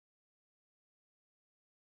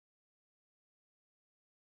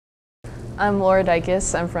I'm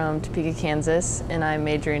Dicus. I'm from Topeka, Kansas, and I'm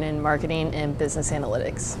majoring in marketing and business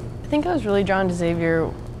analytics. I think I was really drawn to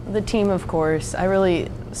Xavier. The team, of course.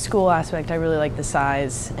 School aspect, I really like the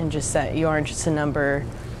size and just that you aren't just a number.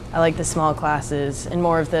 I like the small classes and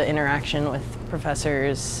more of the interaction with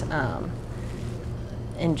professors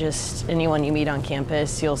and just anyone you meet on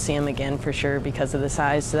campus. You'll see them again for sure because of the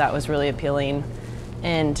size, so that was really appealing.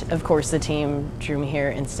 And of course the team drew me here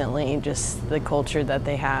instantly, just the culture that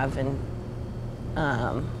they have and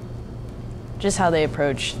just how they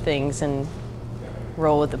approach things and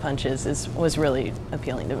roll with the punches was really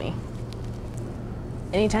appealing to me.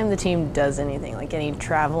 Anytime the team does anything, like any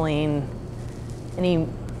traveling, any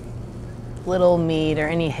little meet or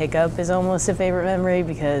any hiccup is almost a favorite memory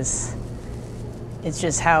because it's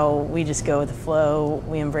just how we just go with the flow,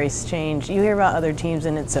 we embrace change. You hear about other teams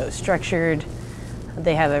and it's so structured,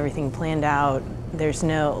 they have everything planned out. There's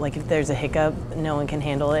no, like if there's a hiccup, no one can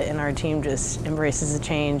handle it, and our team just embraces the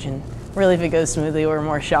change, and really if it goes smoothly, we're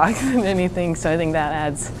more shocked than anything, so I think that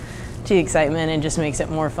adds to the excitement and just makes it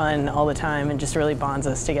more fun all the time and just really bonds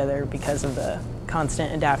us together because of the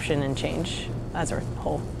constant adaptation and change as a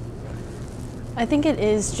whole. I think it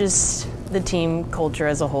is just the team culture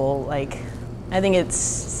as a whole. Like, I think it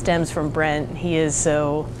stems from Brent. He is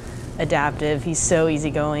so adaptive, he's so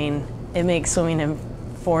easygoing. It makes swimming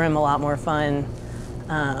for him a lot more fun.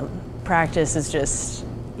 Practice is just,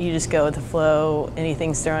 you just go with the flow,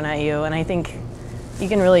 anything's thrown at you, and I think you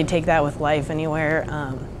can really take that with life anywhere.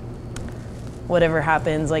 Whatever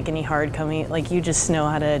happens, like any hard coming, like you just know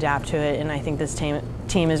how to adapt to it, and I think this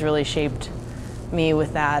team has really shaped me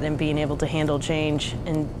with that and being able to handle change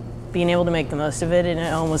and being able to make the most of it, and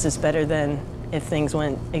it almost is better than if things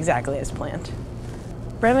went exactly as planned.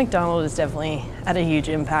 Brent McDonald has definitely had a huge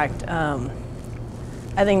impact.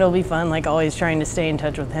 I think it'll be fun, like always trying to stay in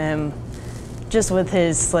touch with him, just with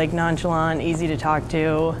his like nonchalant, easy to talk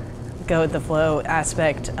to, go with the flow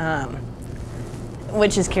aspect,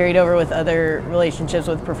 which is carried over with other relationships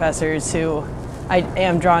with professors who I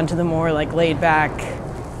am drawn to the more like laid back,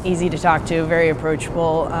 easy to talk to, very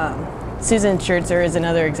approachable. Susan Schertzer is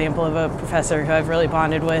another example of a professor who I've really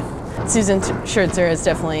bonded with. Susan Schertzer has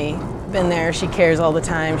definitely been there. She cares all the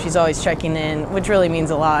time. She's always checking in, which really means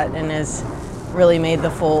a lot and has really made the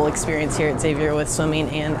full experience here at Xavier with swimming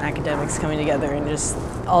and academics coming together and just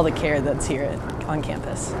all the care that's here on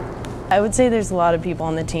campus. I would say there's a lot of people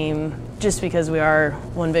on the team just because we are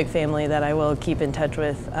one big family that I will keep in touch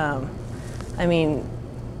with. I mean,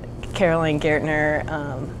 Caroline Gertner,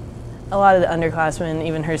 a lot of the underclassmen,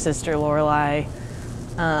 even her sister Lorelei,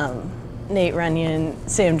 Nate Runyon,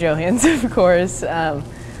 Sam Johans, of course.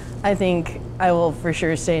 I think I will for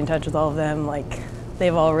sure stay in touch with all of them. Like,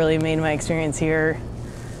 they've all really made my experience here.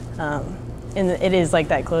 And it is like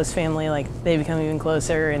that close family, like they become even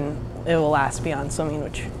closer and it will last beyond swimming,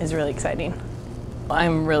 which is really exciting.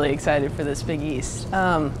 I'm really excited for this Big East.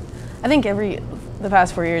 I think the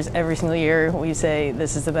past 4 years, every single year we say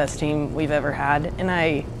this is the best team we've ever had, and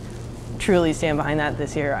I truly stand behind that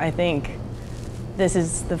this year. I think this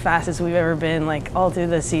is the fastest we've ever been, like all through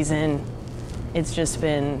the season. It's just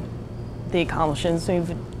been the accomplishments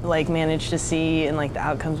we've like managed to see and like the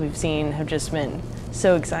outcomes we've seen have just been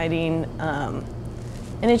so exciting. And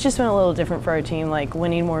it's just been a little different for our team, like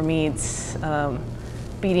winning more meets,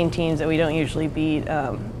 beating teams that we don't usually beat,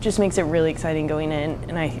 just makes it really exciting going in.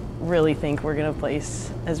 And I really think we're gonna place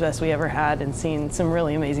as best we ever had and seen some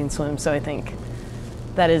really amazing swims. So I think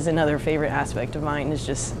that is another favorite aspect of mine, is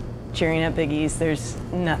just cheering at Big East. There's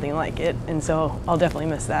nothing like it, and so I'll definitely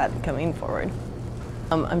miss that coming forward.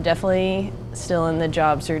 I'm definitely still in the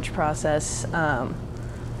job search process.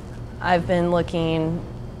 I've been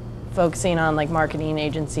focusing on like marketing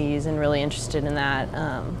agencies and really interested in that.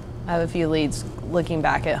 I have a few leads looking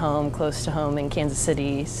back at home, close to home in Kansas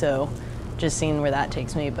City, so just seeing where that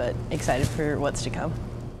takes me, but excited for what's to come.